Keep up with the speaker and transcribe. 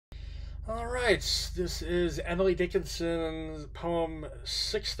All right, this is Emily Dickinson's poem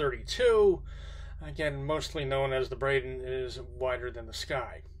 632, again, mostly known as The Brain is Wider Than the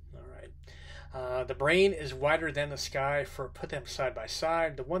Sky. All right. The brain is wider than the sky, for put them side by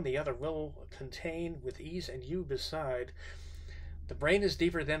side, the one the other will contain with ease, and you beside. The brain is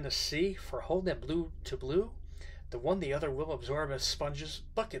deeper than the sea, for hold them blue to blue, the one the other will absorb as sponges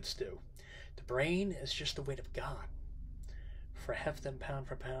buckets do. The brain is just the weight of God, for heft them pound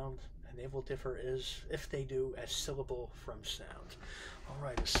for pound, and they will differ as if they do as syllable from sound. All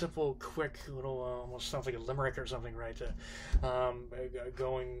right, a simple, quick little, almost sounds like a limerick or something, right?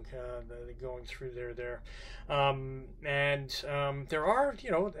 Going through there, and there are,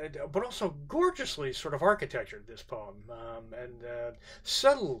 but also gorgeously sort of architectured this poem, and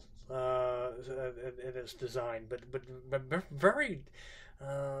subtle in its design, but very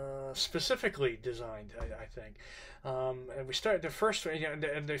specifically designed, I think. And we start the first,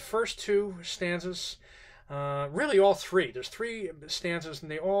 and the first two stanzas. Really, all three. There's three stanzas, and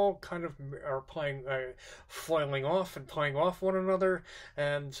they all kind of are playing, foiling off and playing off one another,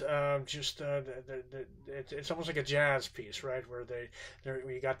 and it's almost like a jazz piece, right? Where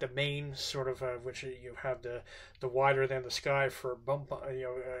you got the main sort of, which you have the wider than the sky for bump,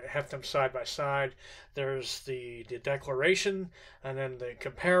 have them side by side. There's the declaration, and then the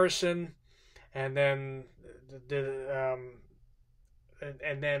comparison, and then the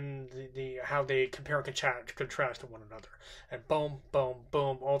and then the how they compare and contrast to one another, and boom, boom,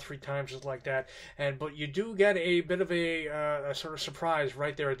 boom, all three times is like that. And but you do get a bit of a sort of surprise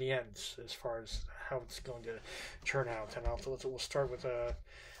right there at the end as far as how it's going to turn out. And we'll start with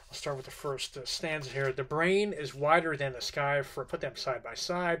I'll start with the first stanza here. The brain is wider than the sky, for put them side by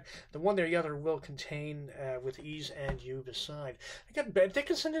side. The one the other will contain with ease, and you beside. Again,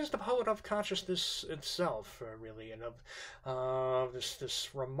 Dickinson is the poet of consciousness itself, really, and of this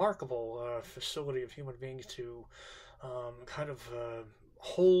remarkable facility of human beings to kind of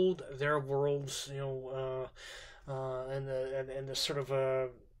hold their worlds, and the sort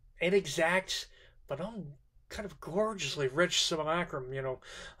of inexact but kind of gorgeously rich simulacrum,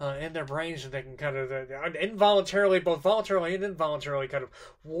 in their brains that they can kind of involuntarily, both voluntarily and involuntarily, kind of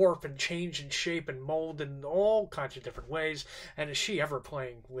warp and change and shape and mold in all kinds of different ways. And is she ever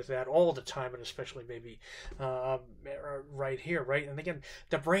playing with that all the time, and especially maybe right here, right? And again,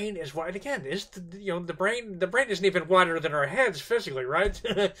 the brain is wide. Again, is the brain isn't even wider than our heads physically, right?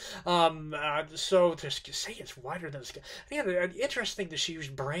 So to say it's wider than the sky. Again, interesting that she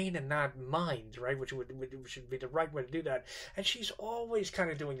used brain and not mind, right? Which should be the right way to do that. And she's always kind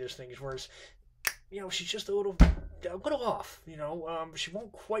of doing these things, whereas she's just a little off. She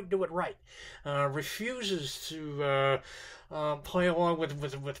won't quite do it right. Refuses to play along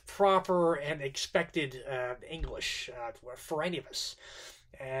with proper and expected English for any of us.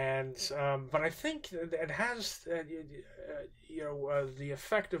 And but I think it has the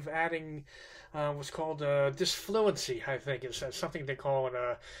effect of adding what's called disfluency. I think is something they call in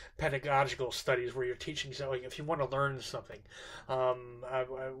pedagogical studies, where you're teaching something. If you want to learn something,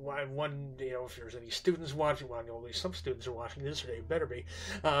 one if there's any students watching, well, at least some students are watching this, or they better be,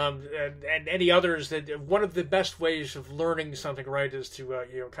 and any others, that one of the best ways of learning something, right, is to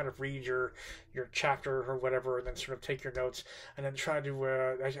kind of read your chapter or whatever, and then sort of take your notes, and then try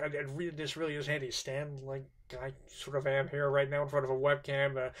to this really is handy. Stand like I sort of am here right now in front of a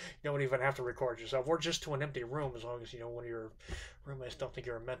webcam. You don't even have to record yourself, or just to an empty room, as long as one of your roommates don't think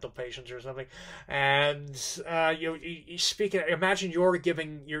you're a mental patient or something. And you speak it. Imagine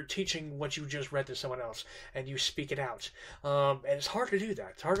you're teaching what you just read to someone else, and you speak it out. And it's hard to do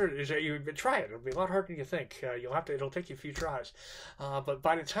that. It's harder. You try it. It'll be a lot harder than you think. It'll take you a few tries. But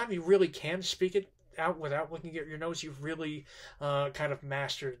by the time you really can speak it out without looking at your notes, you've really kind of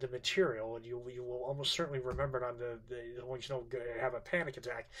mastered the material, and you will almost certainly remember it on the ones you don't have a panic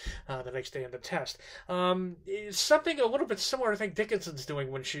attack the next day in the test. It's something a little bit similar, I think, Dickinson's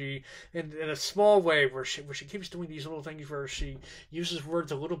doing when she, in a small way, where she keeps doing these little things where she uses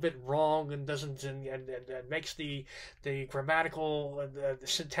words a little bit wrong and doesn't and makes the grammatical and the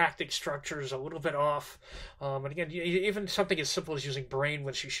syntactic structures a little bit off. And again, even something as simple as using brain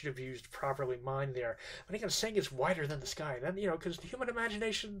when she should have used properly mind there. But again, saying it's wider than the sky, then because the human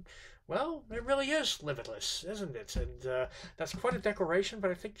imagination, well, it really is limitless, isn't it? And that's quite a declaration,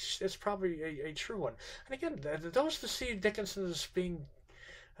 but I think it's probably a true one. And again, those to see Dickinson as being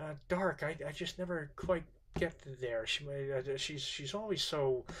dark, I just never quite get there. She's always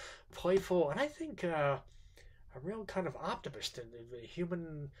so playful, and I think a real kind of optimist in the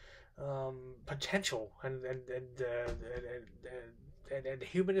human potential and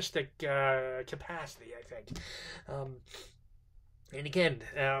humanistic capacity, I think. And again,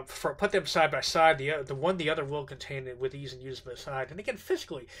 put them side by side. The one the other will contain it with ease and use by side. And again,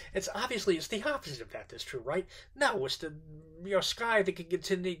 physically, it's the opposite of that. That's true, right? No, it's the sky that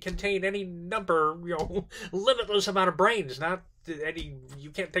can contain any number, limitless amount of brains. Not any, you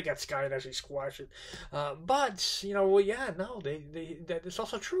can't take that sky and actually squash it. But well, yeah, no, that it's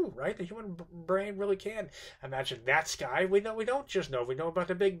also true, right? The human brain really can imagine that sky. We don't just know. We know about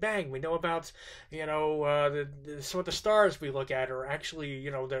the Big Bang. We know about some of the stars we look at are actually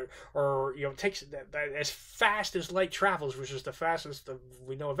takes that as fast as light travels, which is the fastest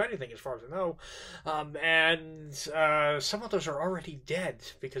we know of anything as far as I know. And some of those are already dead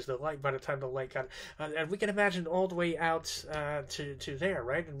because the light, by the time the light got, and we can imagine all the way out to there,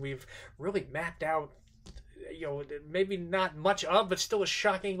 right? And we've really mapped out, maybe not much of, but still a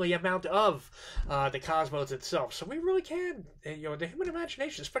shockingly amount of the cosmos itself. So we really can, the human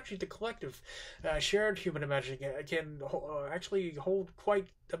imagination, especially the collective shared human imagination, can actually hold quite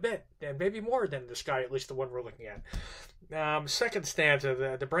a bit, and maybe more than the sky, at least the one we're looking at. Second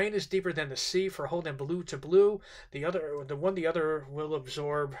stanza, the brain is deeper than the sea for holding blue to blue. The other will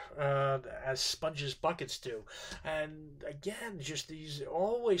absorb as sponges buckets do. And again, just these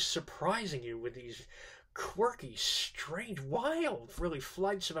always surprising you with these quirky, strange, wild, really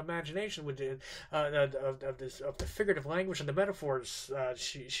flights of imagination with the of the figurative language and the metaphors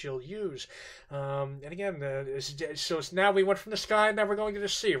she'll use. And again, so it's now we went from the sky, now we're going to the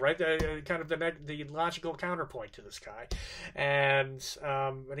sea, right? Kind of the logical counterpoint to the sky. And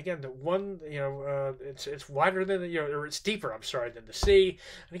again, the one it's wider than or it's deeper. I'm sorry, than the sea.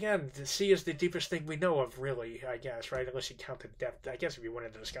 And again, the sea is the deepest thing we know of, really. I guess, right? Unless you count the depth. I guess if you went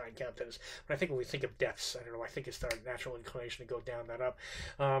into the sky and count this, but I think when we think of depth, I don't know. I think it's our natural inclination to go down that up.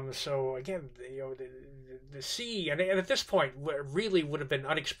 So again, the sea, and at this point, really would have been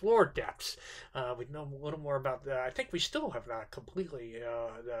unexplored depths. We know a little more about. I think we still have not completely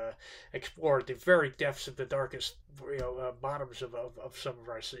explored the very depths of the darkest, bottoms of some of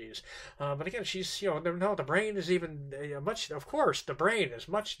our seas. But again, she's the brain is even much. Of course, the brain is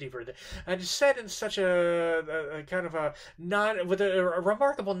much deeper, and it's said in such a kind of a with a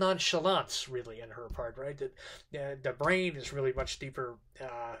remarkable nonchalance, really, in her part, right? That the brain is really much deeper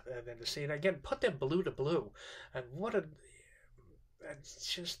than the sea. And again, put them blue to blue, and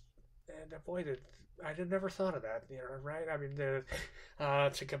it's just, and boy, I never thought of that, right? I mean,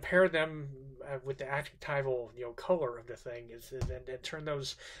 to compare them with the adjectival, color of the thing and turn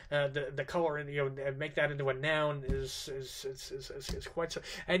those the color and make that into a noun is quite so.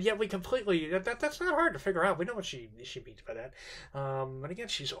 And yet we completely that's not hard to figure out. We know what she means by that. And again,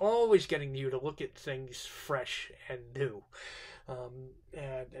 she's always getting you to look at things fresh and new.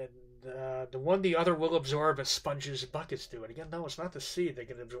 The one the other will absorb as sponges and buckets do. And again, no, it's not the sea they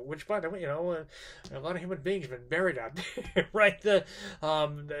can absorb, which, by the way, a lot of human beings have been buried out there, right?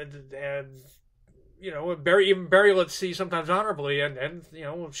 Even burial at sea sometimes honorably, and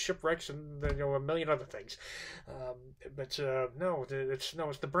shipwrecks and a million other things. But it's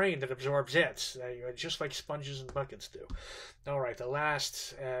the brain that absorbs it, just like sponges and buckets do. All right, the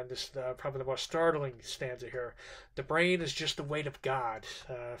last, and this is probably the most startling stanza here. The brain is just the weight of God,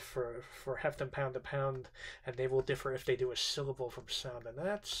 for heft and pound, and they will differ if they do a syllable from sound. And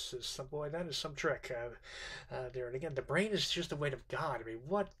that is some trick there. And again, the brain is just the weight of God. I mean,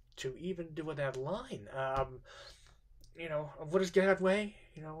 what to even do with that line? What does God weigh?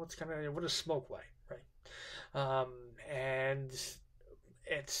 What does smoke weigh, right? And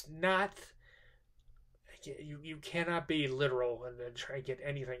it's not. You cannot be literal and then try and get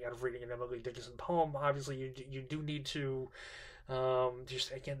anything out of reading an Emily Dickinson poem. Obviously, you do need to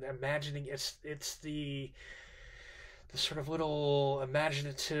just, again, imagining it's the sort of little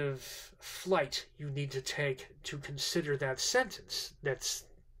imaginative flight you need to take to consider that sentence that's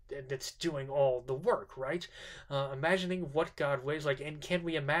doing all the work, right? Imagining what God weighs like, and can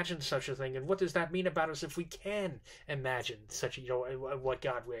we imagine such a thing? And what does that mean about us if we can imagine such, what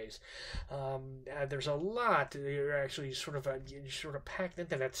God weighs? There's a lot actually sort of packed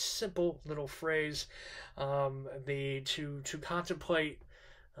into that simple little phrase, to contemplate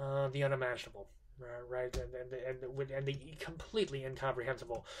the unimaginable. Right, and the completely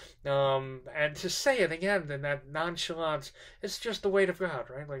incomprehensible, and to say it again in that nonchalance, it's just the weight of God,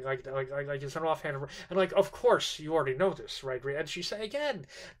 right? Like it's an offhand, and of course you already know this, right? And she say again,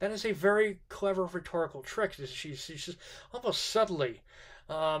 that is a very clever rhetorical trick. She's just almost subtly,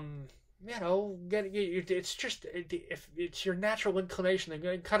 it's just if it's your natural inclination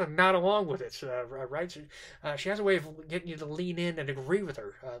to kind of nod along with it, right? She has a way of getting you to lean in and agree with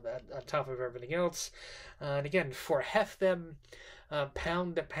her on top of everything else. And again, for heft them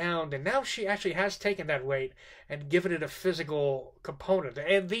pound to pound, and now she actually has taken that weight and given it a physical component,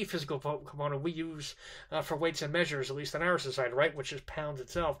 and the physical component we use for weights and measures, at least in our society, right, which is pounds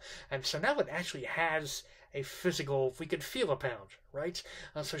itself. And so now it actually has a physical, we could feel a pound, right?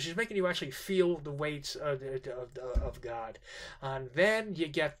 So she's making you actually feel the weights of God. And then you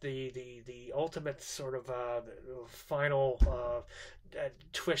get the ultimate sort of final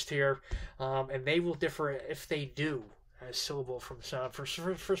twist here, and they will differ if they do. As syllable from sound. First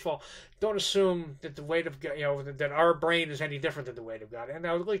of all, don't assume that the weight of God, that our brain is any different than the weight of God. And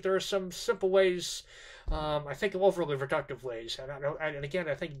now, like, there are some simple ways, I think overly reductive ways. And again,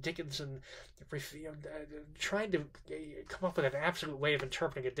 I think Dickinson, trying to come up with an absolute way of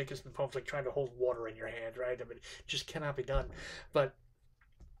interpreting a Dickinson poem is like trying to hold water in your hand, right? I mean, it just cannot be done. But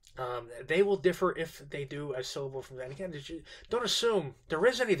they will differ if they do a syllable from that. And again, don't assume there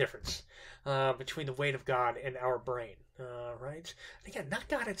is any difference between the weight of God and our brain, right? And again, not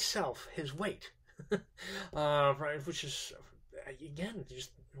God itself, his weight, right? Which is, again,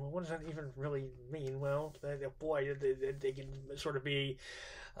 just, well, what does that even really mean? Well, boy, they can sort of be,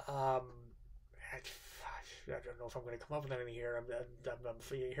 I don't know if I'm going to come up with anything here.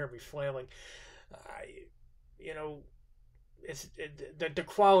 You hear me flailing. It's the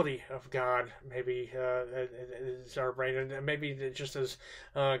quality of God maybe is our brain, and maybe just as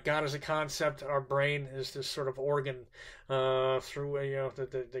God as a concept, our brain is this sort of organ through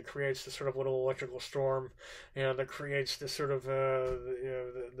that creates this sort of little electrical storm, that creates this sort of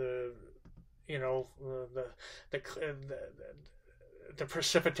the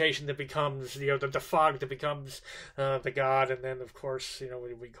precipitation that becomes, the fog that becomes the God, and then of course,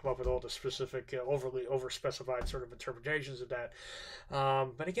 we come up with all the specific, overly over-specified sort of interpretations of that.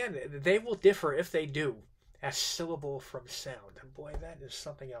 But again, they will differ if they do a syllable from sound. And boy, that is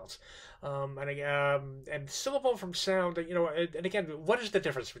something else. And syllable from sound, and again, what is the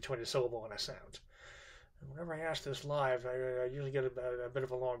difference between a syllable and a sound? Whenever I ask this live, I usually get a bit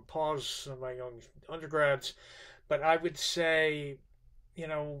of a long pause in my young undergrads, but I would say,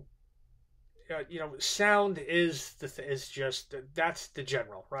 sound is just that's the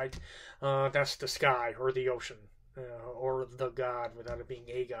general, right? That's the sky or the ocean, or the God, without it being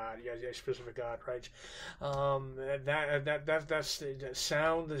a God, a specific God, right? That's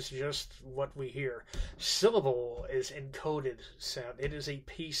sound is just what we hear. Syllable is encoded sound. It is a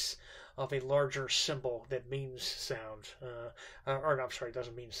piece of a larger symbol that means sound. Or no, I'm sorry, it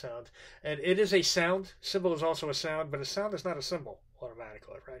doesn't mean sound. And it is a sound. Symbol is also a sound, but a sound is not a symbol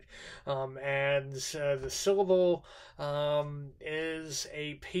automatically, right? And the syllable is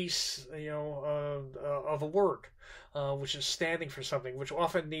a piece, of a word, which is standing for something, which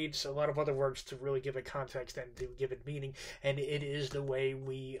often needs a lot of other words to really give it context and to give it meaning. And it is the way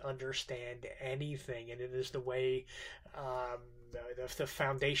we understand anything, and it is the way the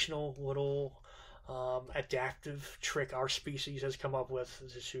foundational little adaptive trick our species has come up with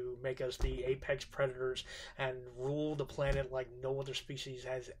to make us the apex predators and rule the planet like no other species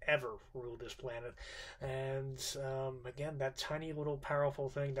has ever ruled this planet. And again, that tiny little powerful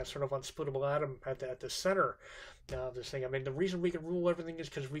thing, that sort of unsplittable atom at the center of this thing. I mean, the reason we can rule everything is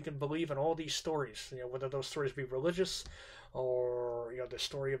because we can believe in all these stories, whether those stories be religious or the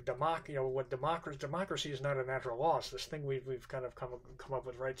story of democracy is not a natural law. It's this thing we've kind of come up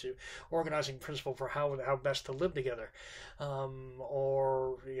with, right, to organizing principle for how best to live together,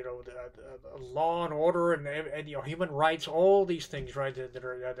 or the law and order and human rights, all these things, right, that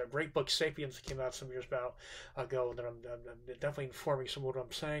are the great book Sapiens that came out some years ago that I'm definitely informing some of what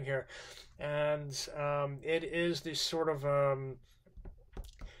I'm saying here. And it is this sort of a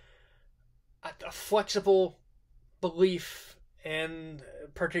flexible belief in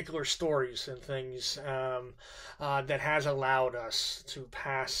particular stories and things that has allowed us to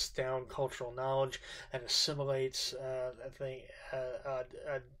pass down cultural knowledge and assimilate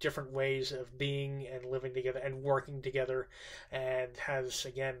different ways of being and living together and working together, and has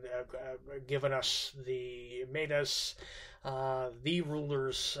again made us the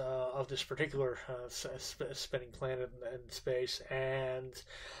rulers of this particular spinning planet and space. And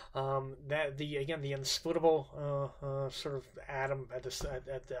that the unsplittable sort of atom at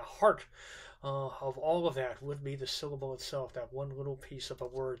the heart of all of that would be the syllable itself, that one little piece of a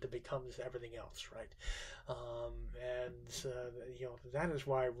word that becomes everything else, right? That is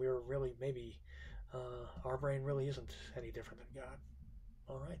why we're really maybe our brain really isn't any different than God.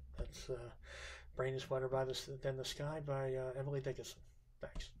 All right, that's Brain is Wider than the Sky by Emily Dickinson.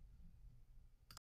 Thanks.